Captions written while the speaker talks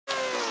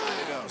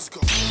Let's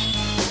go.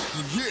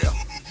 Yeah.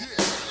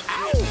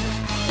 Ow.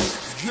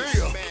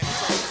 Yeah.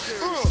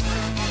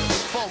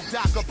 Phone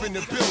doc up in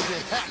the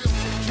building.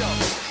 Yo.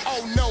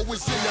 Oh no,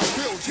 it's in the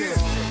building.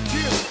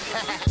 Yeah.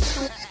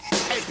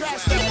 Hey,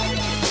 pass that one.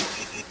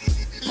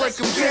 Break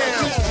them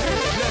down.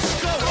 Let's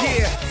go.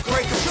 Yeah,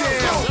 break them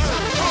down.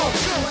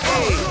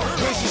 Hey,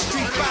 where's your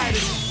street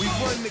fighters? We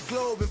run the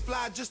globe and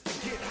fly just to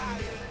get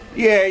higher.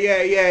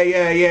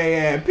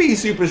 Yeah. P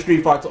Super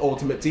Street Fighter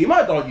Ultimate Team.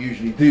 I don't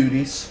usually do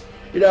this.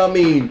 You know what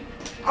I mean?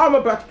 I'm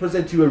about to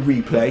present you a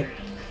replay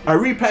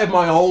of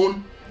my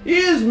own.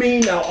 Here's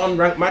me now,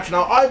 unranked match.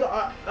 Now,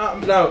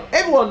 now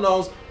everyone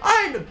knows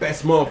I ain't the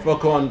best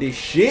motherfucker on this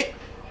shit.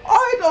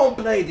 I don't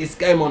play this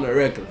game on a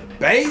regular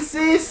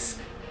basis.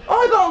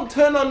 I don't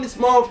turn on this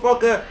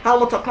motherfucker how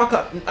much I clock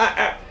up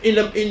in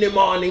the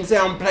morning, say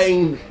I'm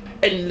playing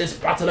endless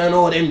battle and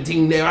all them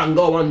thing there and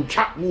go on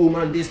chat room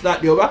and this,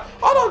 that, the other.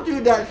 I don't do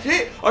that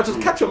shit. I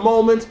just catch a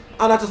moment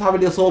and I just have a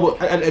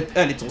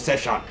little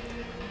session.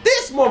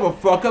 This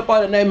motherfucker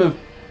by the name of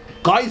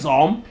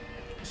GYSALM,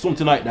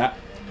 something like that,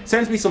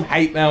 sends me some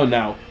hate mail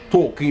now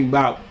talking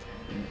about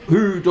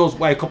who does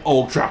Wake Up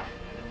Ultra.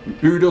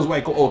 Who does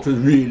Wake Up Ultra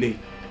really?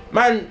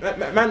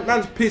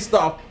 Man's pissed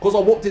off because I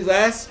whooped his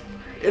ass.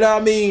 You know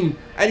what I mean?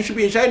 And he should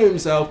be ashamed of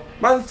himself.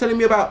 Man's telling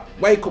me about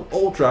Wake Up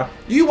Ultra.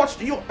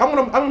 I'm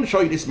gonna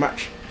show you this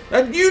match.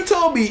 And you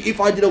tell me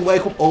if I did a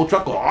Wake Up Ultra.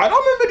 I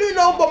don't remember doing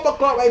no Bomber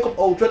Clock Wake Up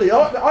Ultra. The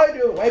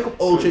idea of Wake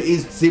Up Ultra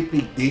is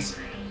simply this.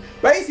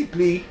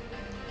 Basically,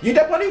 you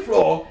dip on the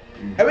floor,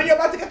 and when you're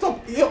about to get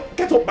up, you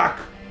get up back.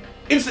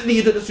 Instantly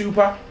you do the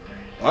super.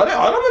 I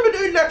don't remember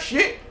doing that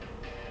shit.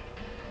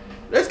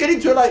 Let's get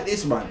into it like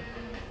this, man.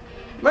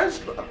 Man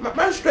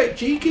straight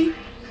cheeky.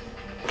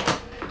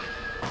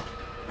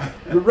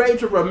 The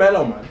rage of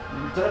Roemello, man.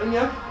 I'm telling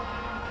you.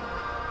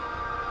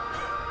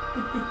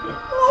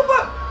 Oh,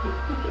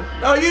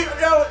 but no, you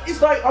know,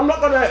 it's like I'm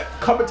not gonna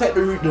commentate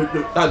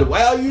the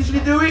way I usually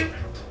do it.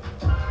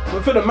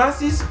 But for the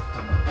masses,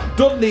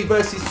 Dudley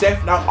versus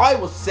Seth. Now I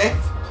was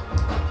Seth.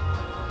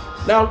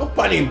 Now look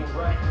on him.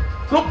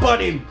 Look on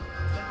him.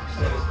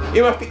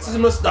 He might fix his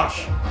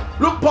moustache.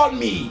 Look on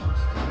me.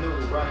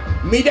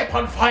 Me dep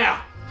on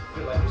fire.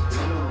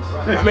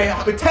 I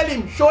mean, tell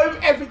him, show him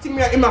everything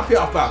in my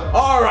theatre.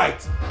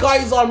 Alright,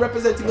 guys, I'm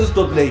representing as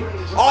Dudley.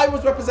 I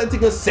was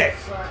representing as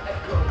Seth.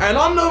 And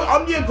I'm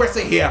the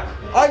aggressor here.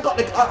 I got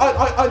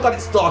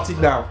it started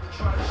now.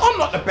 I'm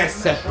not the best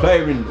Seth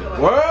player in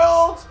the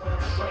world.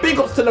 Big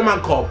ups to the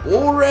man called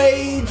Bull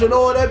Rage and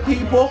all them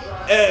people.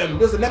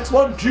 There's the next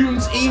one,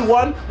 June's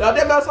E1. Now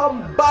them are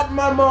some bad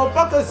man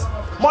motherfuckers.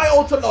 My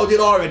ultra loaded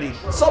already.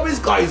 So is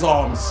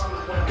GYSALM's.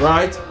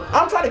 Right?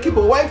 I'm trying to keep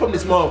away from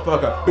this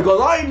motherfucker because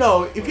I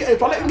know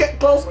if I let him get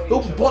close,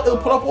 he'll pull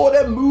off all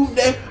them moves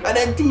there and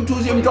then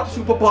 2-2 him drop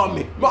super upon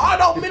me. But I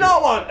don't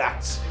want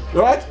that.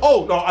 Right?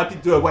 Oh no, I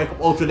did do a Wake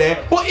Up Ultra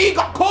there, but he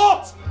got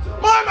caught.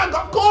 My man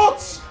got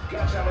caught.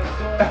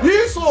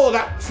 You saw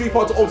that Street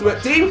Fighter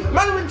Ultimate Team.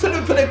 Man went to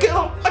the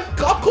kill. I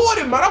caught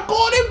him, man. I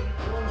caught him.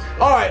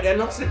 Alright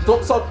then, I slipped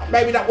up, so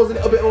maybe that was a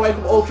little bit of Wake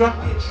Up Ultra.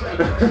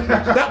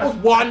 That was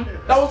one.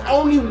 That was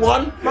only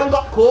one. Man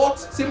got caught.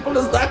 Simple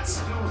as that.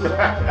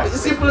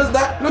 Simple as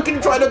that. Look at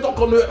him trying to duck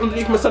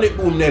underneath my Sonic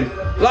Boom then.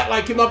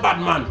 Like him a bad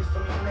man.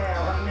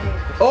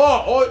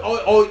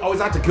 Oh,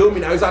 he's out to kill me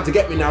now. He's out to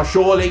get me now,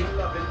 surely. You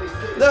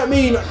know what I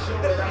mean?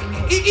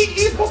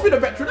 He's supposed to be the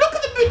veteran. Look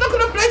at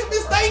the blatant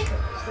mistake.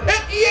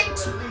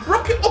 EX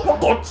rocket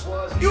uppercut.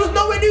 He was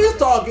nowhere near his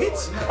target.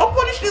 I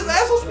punished his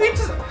ass.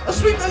 I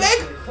sweep the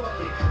leg.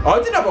 I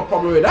didn't have a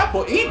problem with that,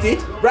 but he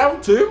did.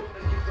 Round 2.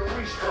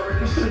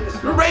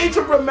 The rage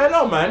of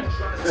Roemello, man.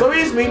 So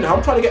here's me now.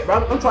 I'm trying to get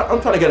round. I'm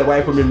trying to get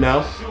away from him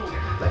now.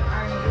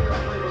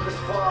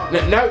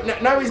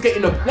 Now he's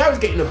getting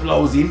the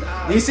blows in.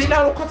 You see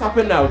now look what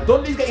happened now.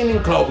 Dudley's getting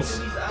in close,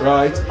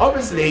 right?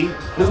 Obviously,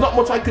 there's not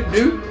much I could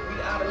do.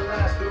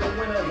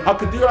 I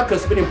could do like a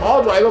spinning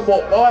power driver,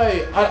 but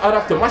boy, I'd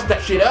have to mash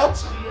that shit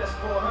out.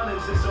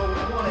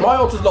 My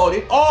ultra's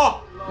loaded.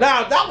 Oh,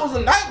 now that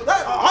wasn't that.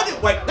 I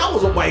didn't wake. That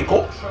wasn't Wake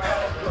Up.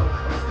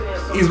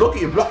 He's lucky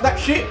you blocked that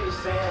shit.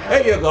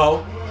 There you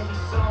go.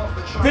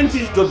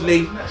 Vintage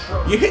Dudley.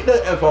 You hit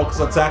the focus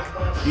attack.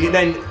 You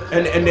then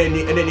and then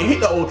you hit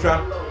the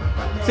ultra.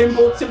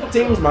 Simple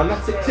things, man.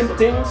 That's it. Simple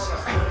things.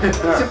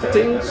 Simple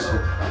things.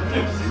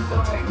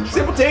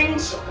 Simple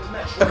things.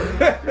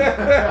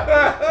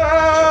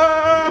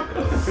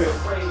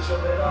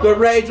 The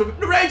rage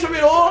of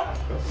it all.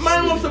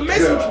 Man wants to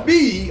message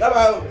me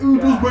about who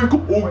does Wake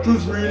Up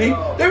Ultras really.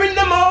 They're in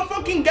the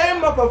motherfucking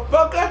game,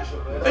 motherfucker.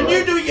 And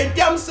you do it your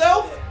damn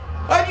self.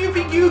 How do you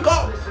think you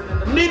got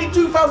nearly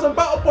 2,000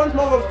 battle points,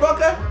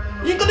 motherfucker?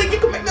 You can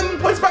make them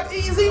points back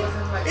easy.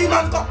 This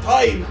man's got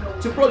time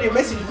to bloody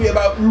message me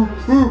about who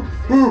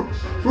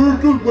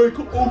does Wake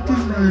Up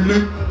Ultras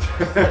really.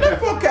 Get the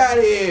fuck out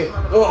of here.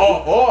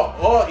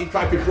 Oh, he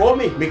tried to throw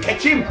me. Me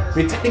catch him.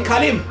 Me technical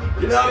him.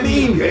 You know what I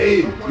mean? Yeah,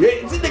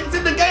 it's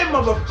in the game,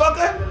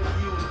 motherfucker.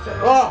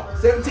 Oh,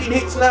 17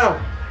 hits now.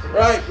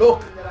 Right,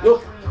 look.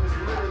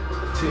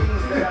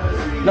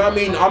 Know what I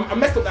mean? I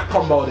messed up that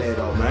combo there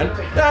though, man. Know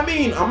what I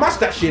mean? I mashed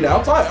that shit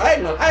out. I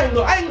ain't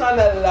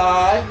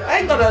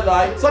gonna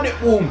lie. Sonic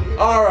boom.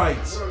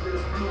 Alright.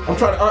 I'm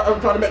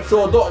trying to make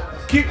sure don't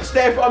keep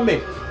stay on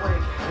me.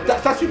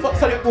 That's your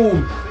Sonic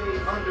boom.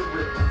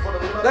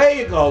 There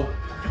you go.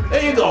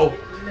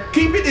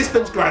 Keep your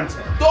distance, Grant.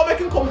 Don't make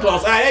him come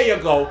close. There you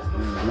go.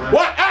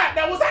 What?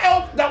 That was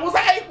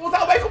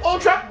that wake up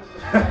ultra?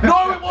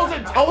 No, it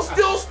wasn't. I was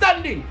still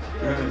standing.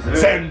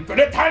 Send for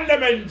the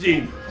tandem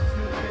engine.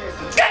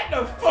 Get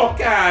the fuck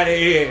out of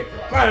here.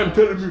 Man,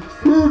 telling me,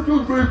 who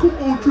does wake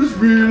up ultras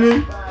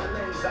really?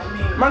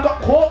 Man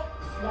got caught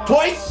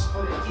twice.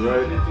 That's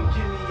right.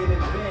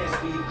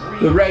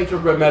 The rage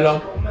of Roemello.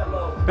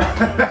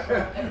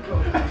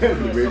 The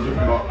rage of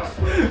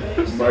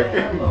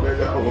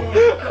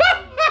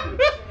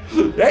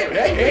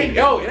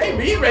Yo, it ain't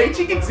me, Rage.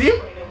 You can see him.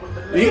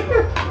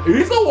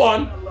 He's the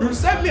one who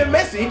sent me a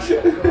message.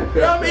 You know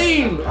what I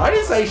mean? I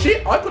didn't say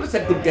shit. I could have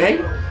said good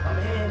game.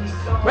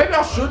 Maybe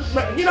I should.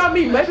 You know what I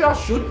mean? Maybe I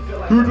should.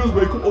 Who does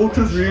wake up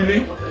ultras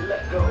really?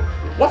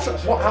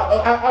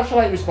 How shall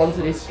I respond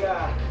to this?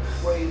 The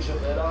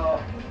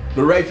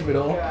rage of it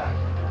all.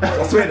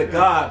 I swear to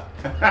God.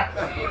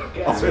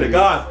 I swear to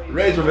God. The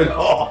rage of it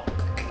all.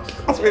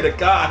 I swear to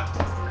God.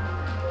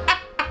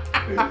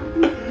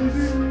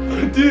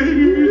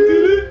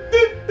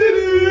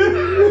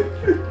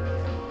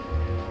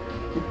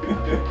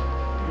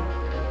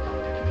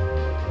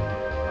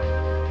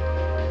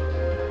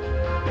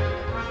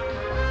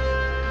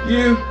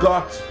 You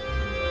got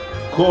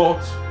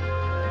caught.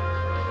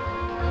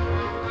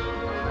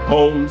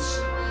 Holmes.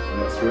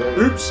 That's right.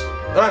 Oops.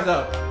 That's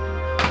up.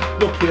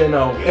 Look here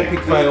now. Epic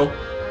fail.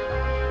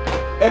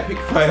 Epic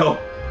fail.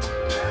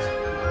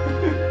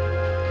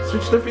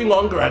 Switch the thing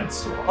on, Grant.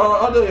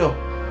 I'll do you.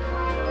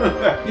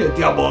 You're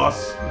dear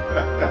boss.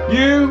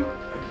 You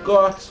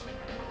got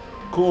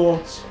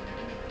caught.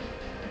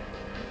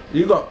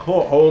 You got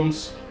caught,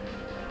 Holmes.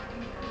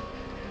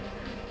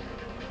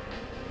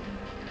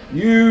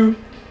 You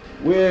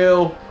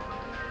will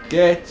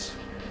get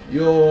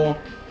your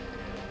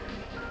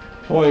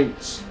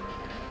points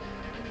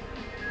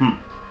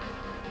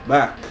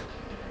back.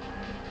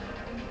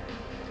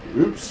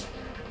 Oops.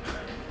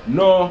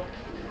 No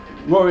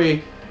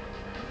worry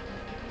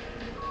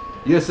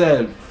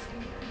yourself.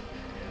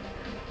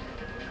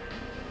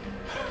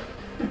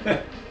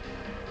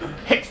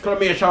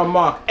 Exclamation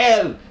mark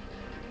L.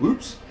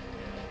 Oops.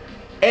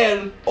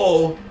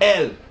 LOL.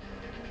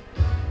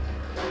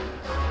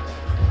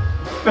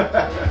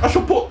 I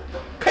should put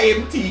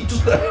KMT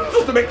just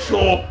to make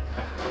sure.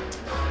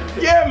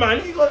 Yeah,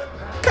 man, you got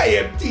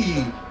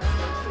KMT.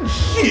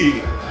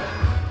 Shit.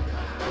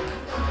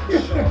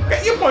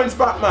 Get your points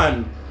back,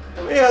 man.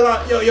 Yeah,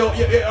 like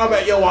I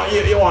bet you want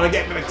to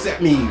get me to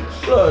accept me.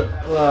 Good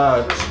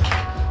lad.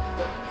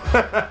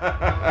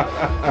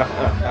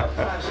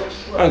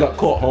 I got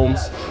caught,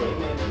 Holmes.